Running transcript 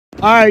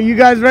Alright, you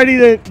guys ready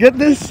to get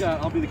this? Yeah,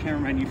 I'll be the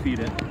cameraman, you feed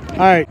it.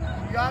 Alright.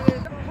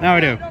 Now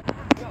we do.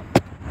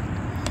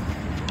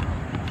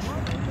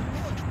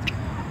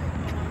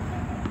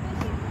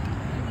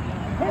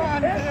 Come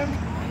on, Tim.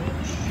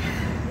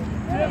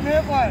 Tim,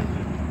 hit one.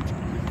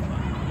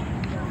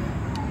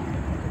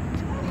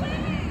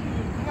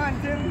 Come on,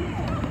 Tim.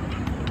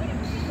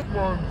 Come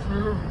on,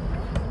 Tim.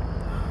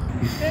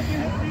 Tim, you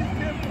hit these,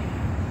 Tim.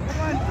 Come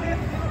on, Tim.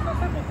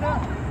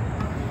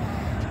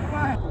 Come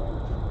on.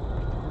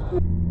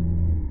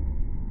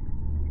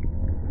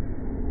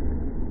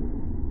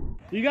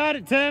 You got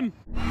it, Tim.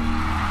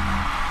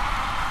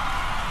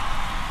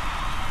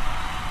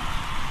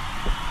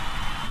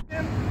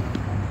 Tim.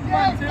 Come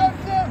on, Tim.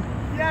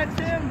 Yeah,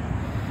 Tim.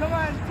 Come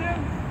on, Tim.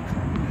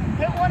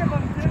 Hit one of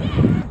them, Tim.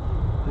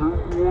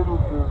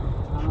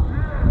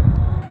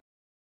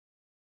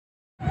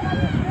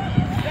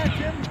 Yeah,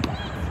 Tim.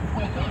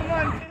 Come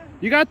on, Tim.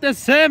 You got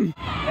this, Tim.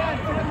 Yeah,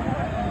 Tim.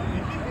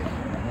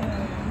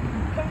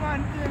 Come on,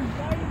 Tim.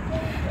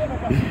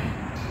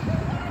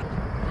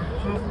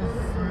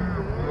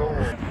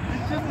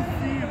 It's just a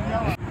sea of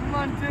yellow. Come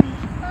on, Tim.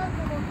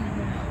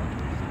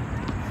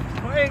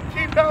 Wait,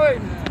 keep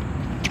going.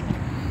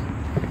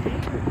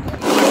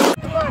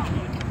 Come on.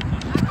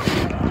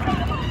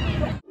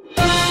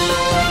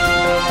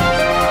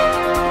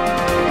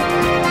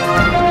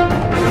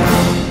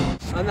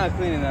 I'm not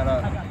cleaning that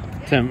up.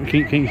 Tim,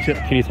 can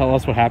you tell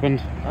us what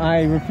happened?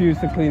 I refuse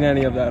to clean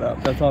any of that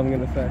up. That's all I'm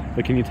gonna say.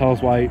 But can you tell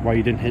us why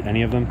you didn't hit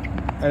any of them?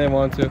 I didn't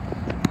want to.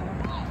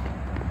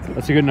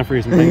 That's a good enough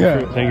reason.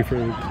 Thank you for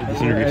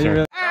this interview, sir.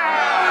 Really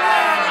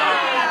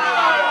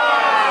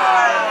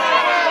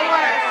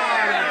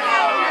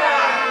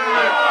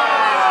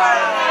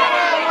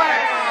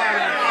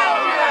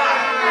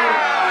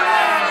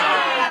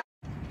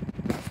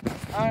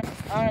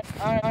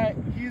Alright.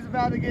 He's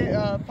about to get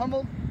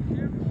pummeled.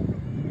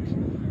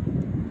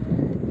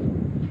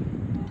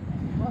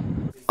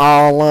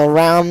 All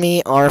around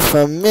me are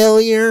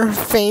familiar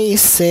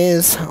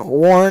faces,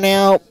 worn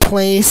out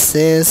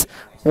places,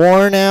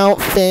 worn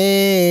out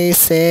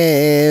faces.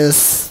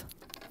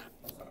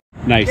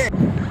 Nice.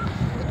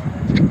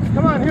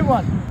 Come on, hit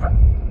one.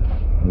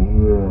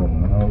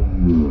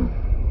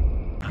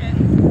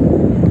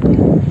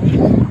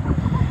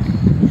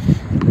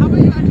 How about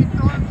you actually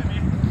throw it to me?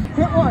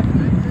 Hit one.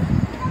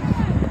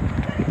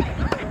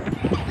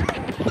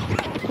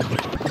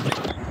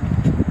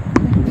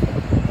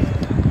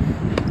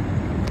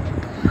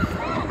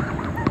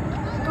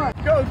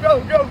 Go.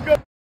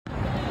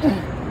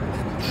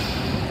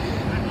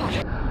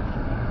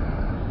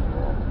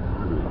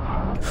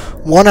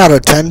 1 out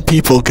of 10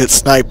 people get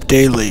sniped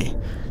daily.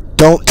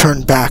 Don't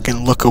turn back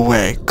and look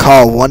away.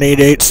 Call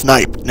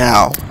 188-SNIPE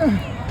now.